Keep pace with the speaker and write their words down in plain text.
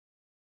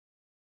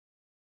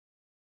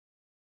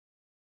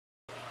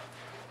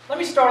Let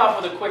me start off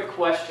with a quick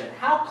question.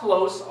 How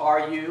close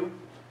are you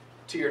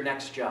to your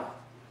next job?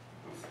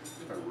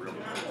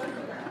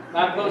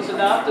 Not close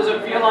enough? Does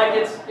it feel like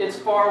it's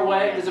far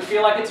away? Does it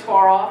feel like it's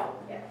far off?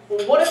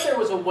 Well, what if there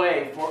was a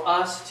way for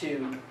us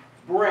to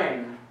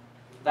bring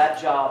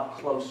that job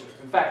closer?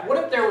 In fact, what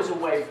if there was a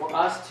way for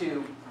us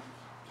to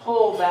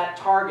pull that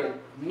target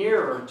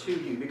nearer to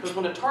you? Because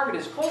when a target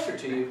is closer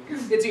to you,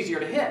 it's easier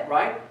to hit,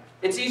 right?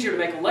 It's easier to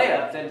make a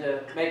layup than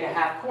to make a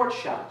half-court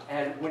shot.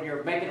 And when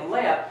you're making a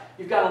layup,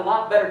 you've got a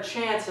lot better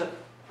chance of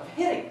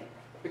hitting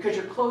because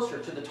you're closer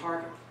to the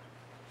target.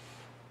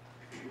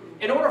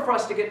 In order for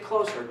us to get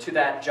closer to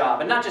that job,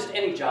 and not just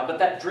any job, but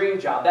that dream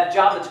job, that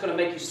job that's going to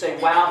make you say,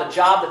 wow, the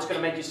job that's going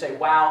to make you say,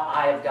 wow,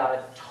 I have got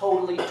to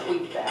totally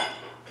tweak that.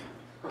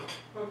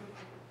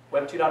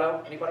 Web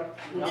 2.0, anybody?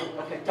 No?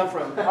 Okay, tough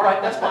room. All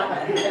right, that's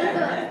fine.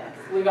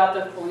 Leave out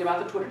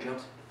the Twitter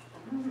jokes.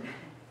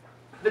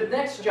 The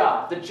next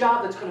job, the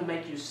job that's going to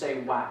make you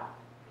say, wow,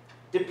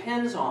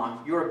 depends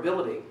on your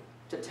ability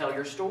to tell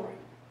your story.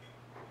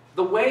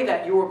 The way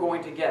that you are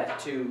going to get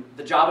to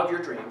the job of your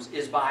dreams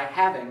is by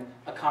having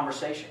a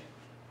conversation,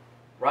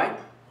 right?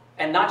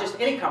 And not just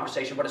any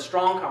conversation, but a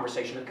strong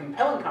conversation, a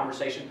compelling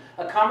conversation,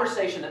 a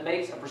conversation that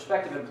makes a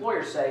prospective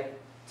employer say,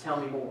 tell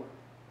me more.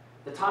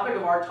 The topic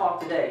of our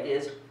talk today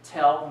is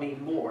tell me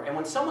more. And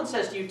when someone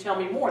says to you, tell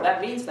me more, that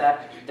means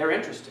that they're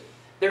interested.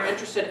 They're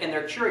interested and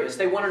they're curious.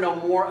 They want to know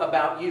more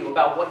about you,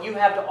 about what you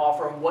have to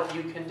offer and what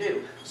you can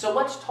do. So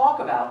let's talk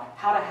about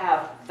how to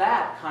have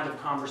that kind of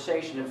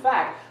conversation. In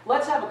fact,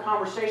 let's have a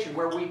conversation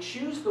where we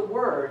choose the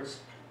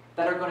words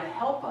that are going to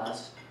help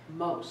us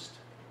most.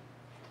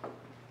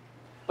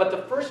 But the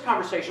first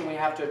conversation we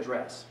have to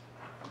address,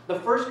 the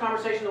first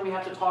conversation that we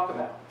have to talk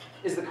about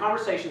is the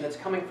conversation that's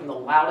coming from the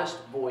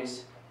loudest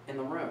voice in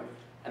the room.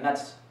 And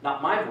that's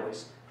not my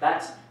voice,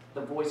 that's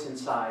the voice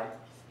inside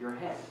your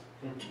head.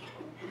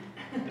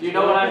 Do you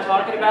know what I'm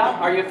talking about?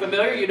 Are you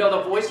familiar? You know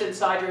the voice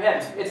inside your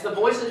head. It's the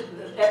voice,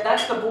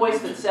 that's the voice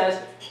that says,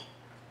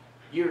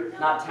 you're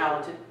not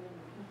talented.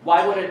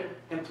 Why would an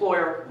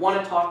employer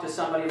want to talk to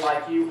somebody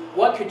like you?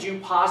 What could you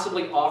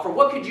possibly offer?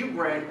 What could you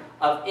bring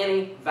of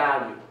any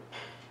value?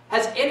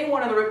 Has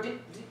anyone in the room,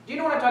 do you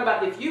know what I'm talking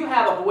about? If you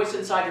have a voice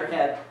inside your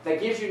head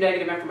that gives you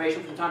negative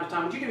information from time to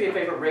time, would you do me a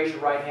favor, raise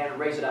your right hand and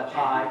raise it up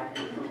high?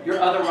 Your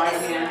other right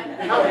hand,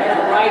 okay,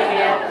 your right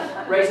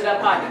hand, raise it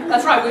up high.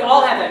 That's right, we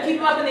all have that. Keep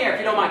them up in the air if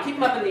you don't mind. Keep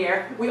them up in the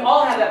air. We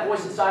all have that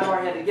voice inside of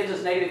our head that gives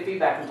us negative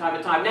feedback from time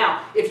to time.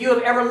 Now, if you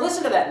have ever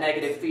listened to that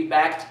negative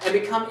feedback and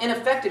become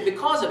ineffective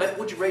because of it,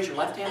 would you raise your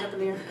left hand up in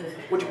the air?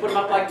 Would you put them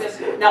up like this?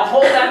 Now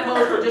hold that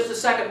pose for just a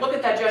second. Look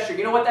at that gesture.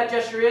 You know what that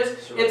gesture is?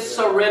 Surrender. It's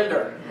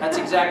surrender. That's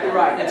exactly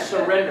right. It's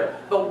surrender.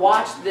 But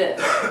watch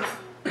this.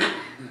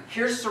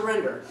 Here's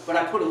surrender, but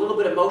I put a little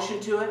bit of motion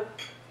to it,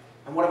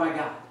 and what have I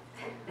got?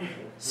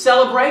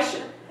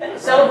 Celebration.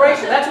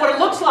 Celebration. That's what it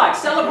looks like.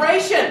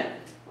 Celebration.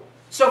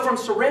 So from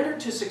surrender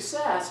to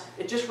success,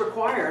 it just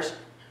requires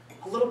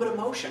a little bit of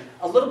motion,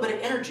 a little bit of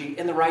energy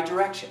in the right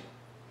direction.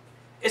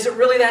 Is it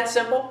really that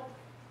simple?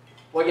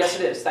 Well, yes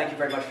it is. Thank you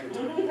very much for your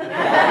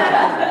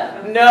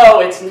time. No,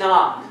 it's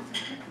not.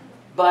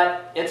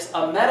 But it's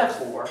a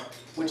metaphor,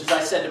 which, as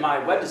I said to my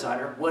web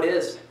designer, what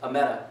is a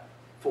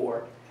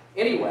metaphor?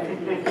 Anyway,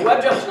 the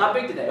web joke's not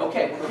big today.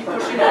 Okay, we'll keep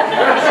pushing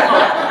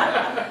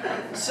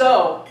on.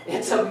 So,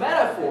 it's a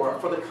metaphor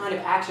for the kind of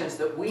actions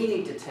that we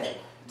need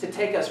to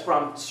take us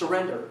from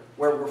surrender,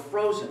 where we're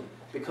frozen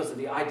because of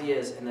the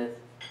ideas and the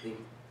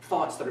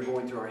thoughts that are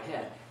going through our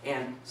head,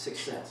 and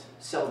success,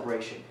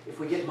 celebration. If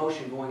we get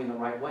motion going in the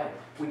right way,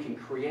 we can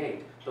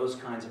create those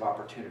kinds of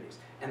opportunities.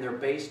 And they're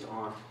based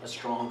on a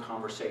strong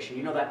conversation.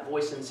 You know that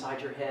voice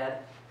inside your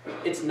head?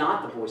 It's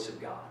not the voice of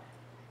God,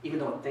 even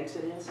though it thinks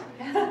it is.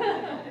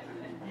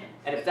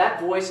 And if that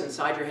voice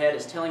inside your head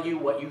is telling you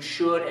what you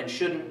should and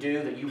shouldn't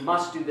do, that you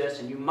must do this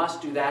and you must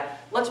do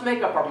that, let's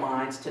make up our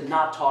minds to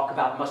not talk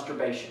about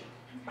masturbation.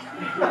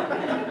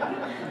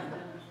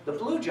 The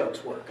blue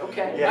jokes work,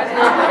 okay.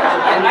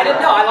 Yeah. I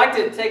didn't know. I like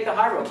to take the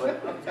high road,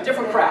 but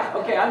different crowd.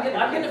 Okay, I'm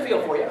getting a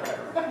feel for you.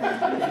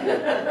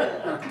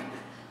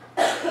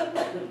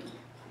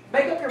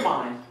 Make up your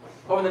mind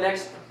over the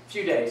next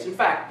few days, in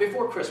fact,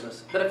 before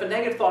Christmas, that if a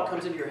negative thought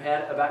comes into your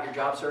head about your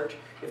job search,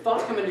 if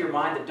thoughts come into your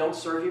mind that don't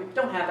serve you,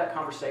 don't have that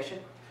conversation,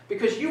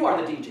 because you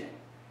are the DJ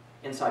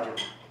inside your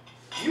mind.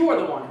 You are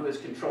the one who is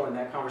controlling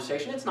that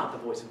conversation. It's not the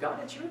voice of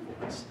God, it's your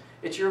voice.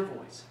 It's your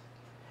voice.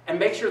 And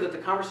make sure that the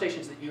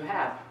conversations that you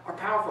have are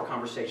powerful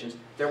conversations.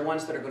 They're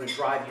ones that are going to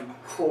drive you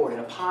forward in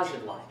a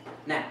positive light.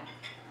 Now,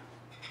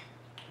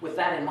 with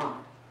that in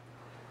mind,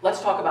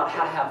 let's talk about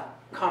how to have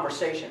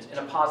conversations in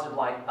a positive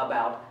light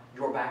about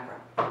your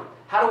background.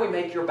 How do we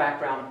make your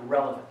background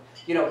relevant?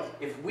 You know,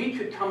 if we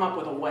could come up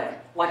with a way,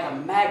 like a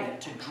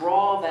magnet, to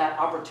draw that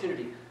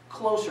opportunity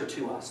closer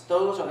to us,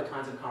 those are the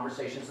kinds of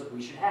conversations that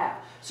we should have,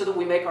 so that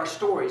we make our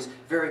stories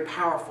very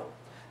powerful,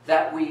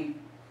 that we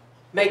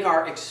make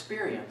our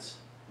experience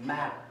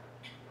matter.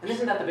 And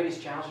isn't that the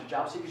biggest challenge for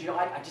job seekers? You know,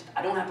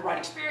 I don't have the right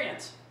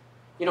experience.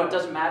 You know, it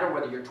doesn't matter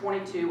whether you're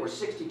 22 or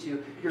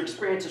 62, your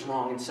experience is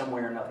wrong in some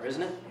way or another,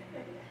 isn't it?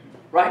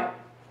 right?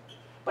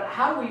 But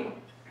how do we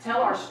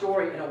tell our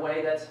story in a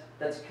way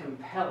that's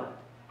compelling?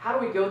 How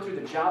do we go through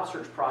the job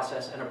search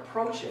process and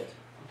approach it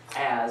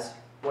as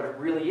what it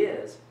really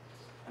is?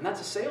 And that's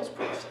a sales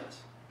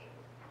process.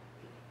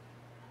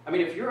 I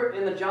mean, if you're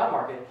in the job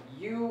market,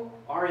 you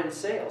are in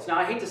sales. Now,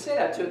 I hate to say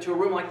that to a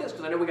room like this,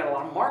 because I know we got a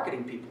lot of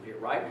marketing people here,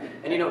 right?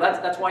 And you know,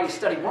 that's why you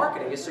study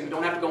marketing, is so you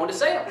don't have to go into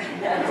sales.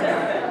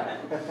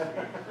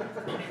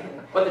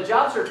 But the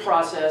job search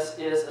process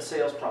is a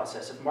sales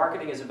process. If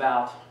marketing is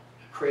about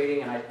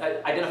creating and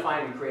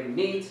identifying and creating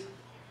needs,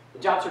 the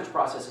job search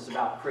process is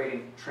about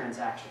creating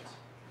transactions.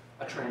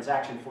 A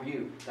transaction for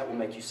you that will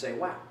make you say,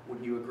 wow,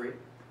 wouldn't you agree?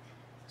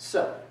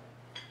 So,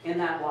 in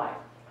that light,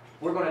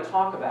 we're going to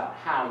talk about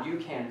how you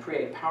can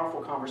create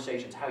powerful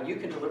conversations, how you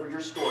can deliver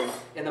your story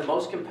in the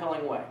most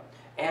compelling way.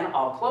 And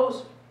I'll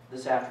close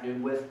this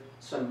afternoon with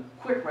some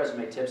quick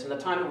resume tips. In the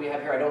time that we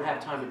have here, I don't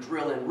have time to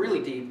drill in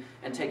really deep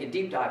and take a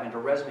deep dive into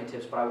resume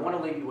tips, but I want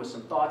to leave you with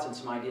some thoughts and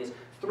some ideas.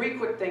 3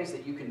 quick things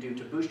that you can do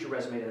to boost your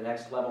resume to the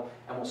next level.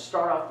 And we'll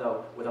start off,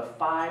 though, with a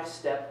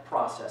 5-step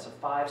process,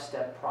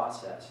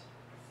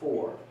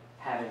 for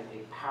having a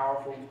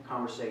powerful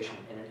conversation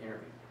in an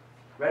interview.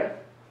 Ready?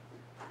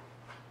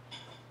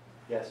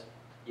 Yes.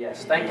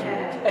 Yes, thank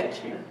you.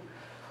 Thank you.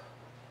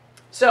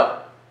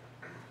 So,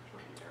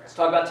 let's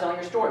talk about telling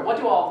your story. What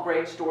do all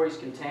great stories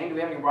contain? Do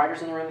we have any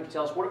writers in the room that can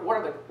tell us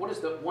what is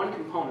the one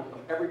component of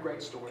every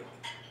great story?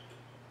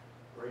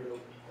 Great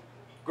opening.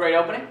 Great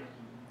opening?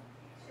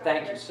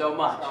 Thank you so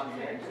much.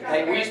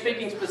 Hey, were you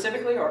speaking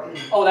specifically, or?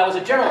 Oh, that was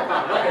a general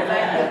comment.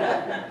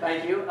 Okay,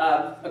 thank you.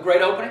 A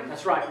great opening?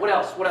 That's right. What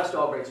else? What else do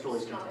all great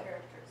stories contain?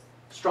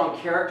 Strong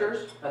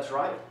characters. That's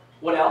right.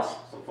 What else?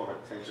 Some form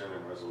of tension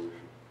and resolution.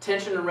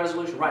 Tension and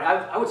resolution. Right.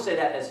 I would say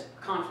that as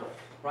conflict.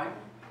 Right.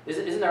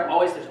 Isn't there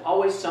always? There's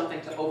always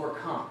something to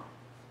overcome.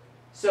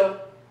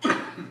 So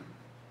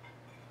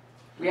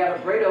we have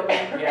a great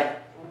opening.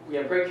 We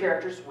have great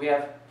characters. We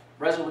have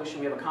resolution.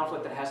 We have a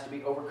conflict that has to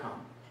be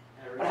overcome.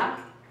 But how?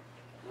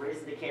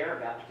 Reason to care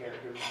about the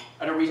characters.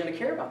 And a reason to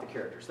care about the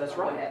characters. That's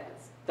right.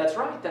 That's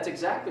right. That's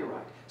exactly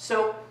right.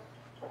 So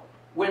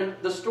when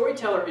the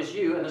storyteller is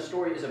you and the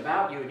story is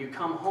about you and you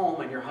come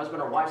home and your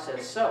husband or wife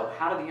says, so,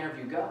 how did the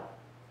interview go?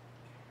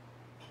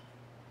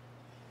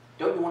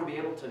 Don't you want to be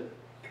able to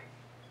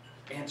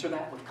answer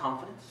that with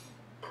confidence?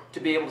 To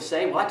be able to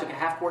say, well, I took a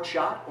half-court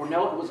shot, or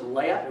no, it was a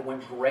layup, it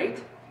went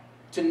great.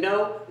 To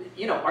know,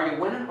 are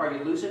you winning, are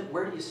you losing,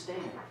 where do you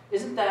stand?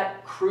 Isn't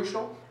that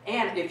crucial?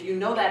 And if you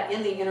know that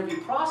in the interview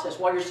process,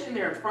 while you're sitting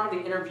there in front of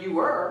the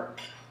interviewer,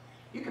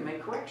 you can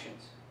make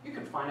corrections. You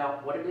can find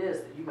out what it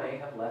is that you may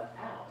have left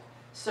out.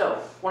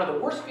 So, one of the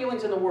worst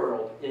feelings in the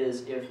world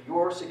is if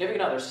your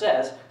significant other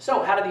says,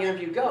 so, how did the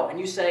interview go? And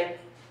you say,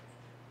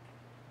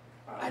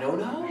 I don't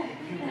know.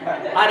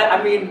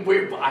 I mean,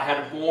 I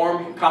had a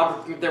warm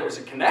conversation, there was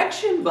a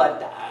connection,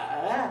 but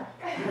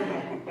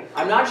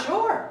I'm not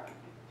sure.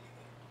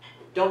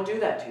 Don't do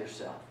that to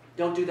yourself.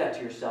 Don't do that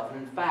to yourself.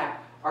 And in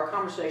fact, our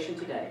conversation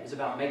today is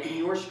about making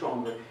you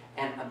stronger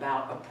and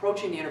about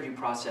approaching the interview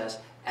process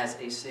as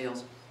a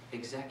sales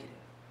executive,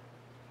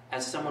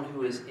 as someone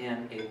who is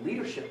in a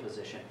leadership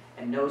position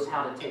and knows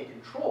how to take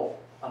control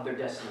of their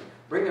destiny,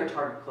 bring their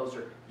target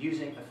closer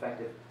using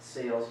effective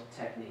sales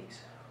techniques.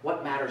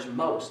 What matters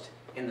most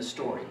in the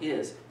story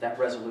is that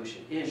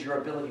resolution, is your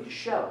ability to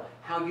show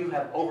how you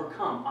have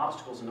overcome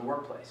obstacles in the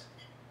workplace.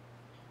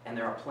 And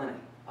there are plenty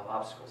of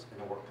obstacles in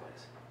the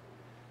workplace.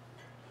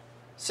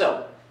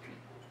 So,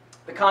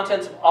 the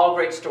contents of all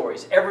great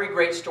stories. Every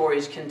great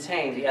story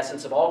contains the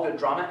essence of all good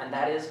drama, and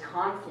that is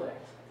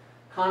conflict.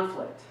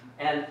 Conflict.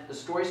 And the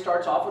story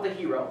starts off with a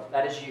hero.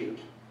 That is you,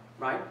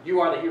 right? You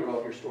are the hero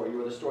of your story.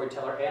 You are the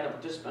storyteller and the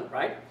participant,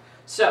 right?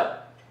 So,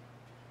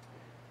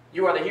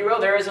 you are the hero.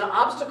 There is an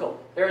obstacle.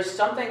 There is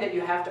something that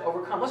you have to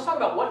overcome. Let's talk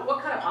about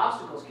what kind of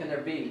obstacles can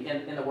there be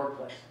in the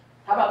workplace.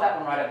 How about that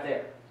one right up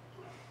there?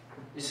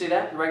 You see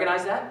that? You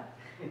recognize that?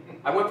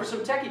 I went for some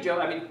techie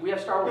joke. I mean, we have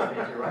Star Wars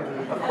fans here, right?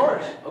 Of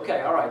course.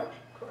 Okay, all right.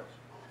 Of course.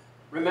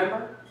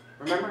 Remember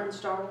in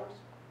Star Wars?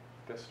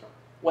 Death Star.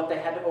 What they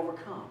had to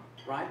overcome,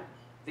 right?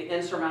 The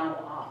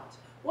insurmountable odds.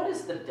 What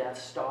is the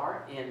Death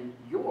Star in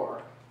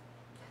your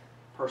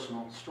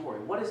personal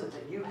story? What is it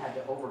that you had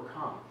to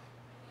overcome?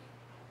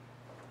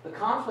 The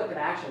conflict in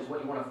action is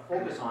what you want to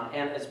focus on,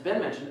 and as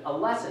Ben mentioned, a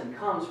lesson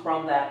comes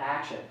from that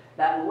action.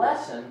 That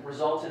lesson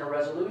results in a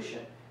resolution.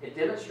 It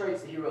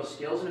demonstrates the hero's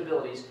skills and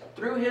abilities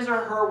through his or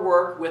her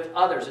work with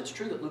others. It's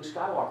true that Luke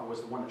Skywalker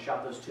was the one that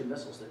shot those 2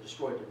 missiles that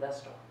destroyed the Death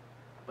Star.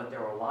 But there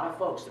were a lot of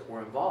folks that were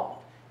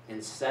involved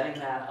in setting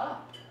that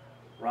up,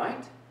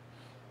 right?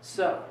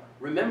 So,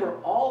 remember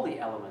all the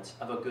elements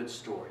of a good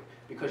story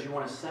because you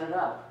want to set it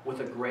up with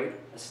a great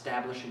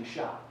establishing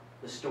shot,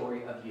 the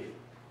story of you.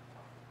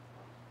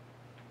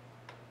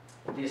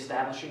 The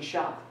establishing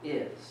shot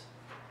is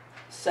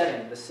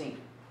setting the scene.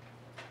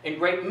 In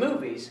great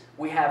movies,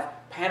 we have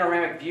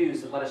panoramic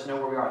views that let us know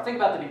where we are. Think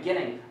about the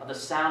beginning of The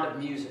Sound of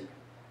Music.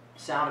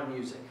 Sound of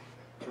Music.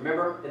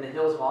 Remember in the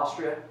hills of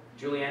Austria,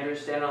 Julie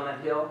Andrews standing on that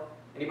hill?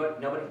 Anybody?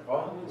 Nobody?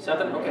 Oh.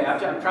 Something? Okay,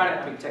 I'm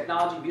trying to,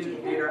 technology,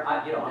 musical theater,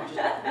 I'm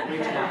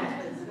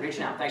just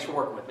reaching out. Thanks for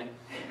working with me.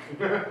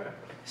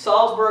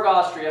 Salzburg,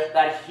 Austria,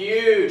 that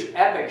huge,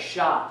 epic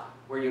shot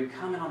where you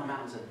come in on the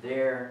mountains and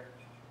there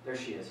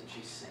she is, and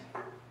she's singing.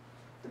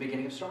 The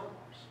beginning of Star Wars.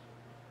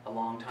 A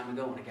long time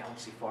ago in a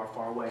galaxy far,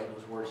 far away,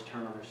 those words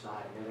turn on their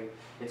side.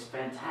 It's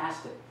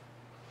fantastic.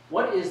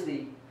 What is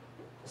the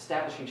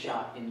establishing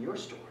shot in your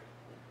story?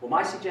 Well,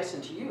 my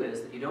suggestion to you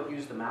is that you don't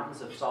use the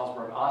mountains of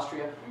Salzburg,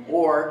 Austria,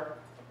 or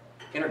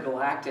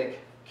intergalactic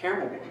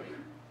caramel work,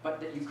 but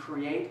that you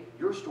create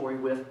your story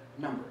with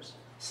numbers.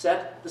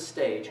 Set the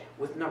stage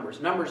with numbers.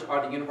 Numbers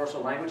are the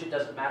universal language. It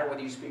doesn't matter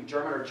whether you speak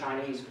German or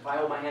Chinese. If I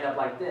hold my hand up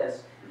like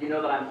this, you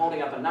know that I'm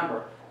holding up a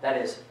number that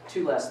is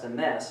 2 less than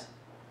this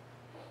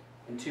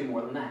and 2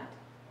 more than that.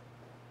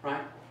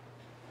 Right?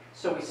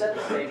 So we set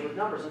the stage with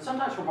numbers. And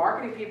sometimes for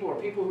marketing people or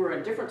people who are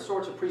in different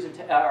sorts of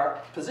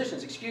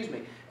positions, if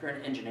you're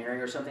in engineering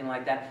or something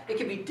like that, it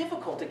can be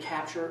difficult to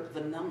capture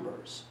the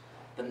numbers.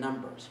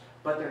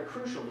 But they're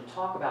crucial to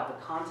talk about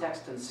the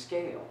context and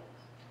scale.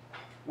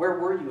 Where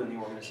were you in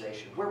the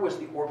organization? Where was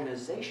the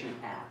organization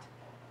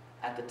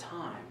at the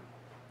time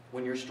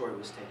when your story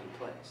was taking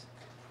place?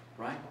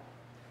 Right?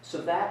 So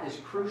that is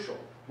crucial.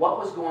 What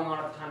was going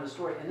on at the time of the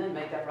story, and then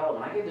make that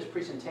relevant. I gave this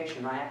presentation,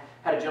 and I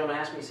had a gentleman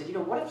ask me, he said,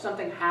 what if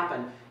something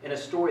happened in a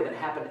story that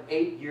happened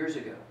 8 years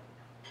ago?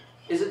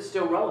 Is it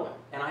still relevant?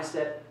 And I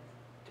said, it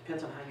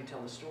depends on how you tell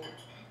the story.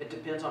 It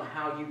depends on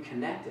how you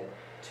connect it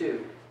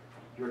to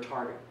your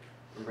target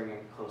and bring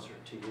it closer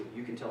to you.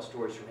 You can tell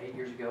stories from 8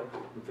 years ago,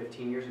 from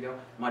 15 years ago.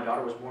 My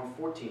daughter was born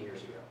 14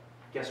 years ago.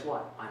 Guess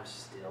what? I'm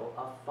still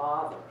a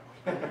father.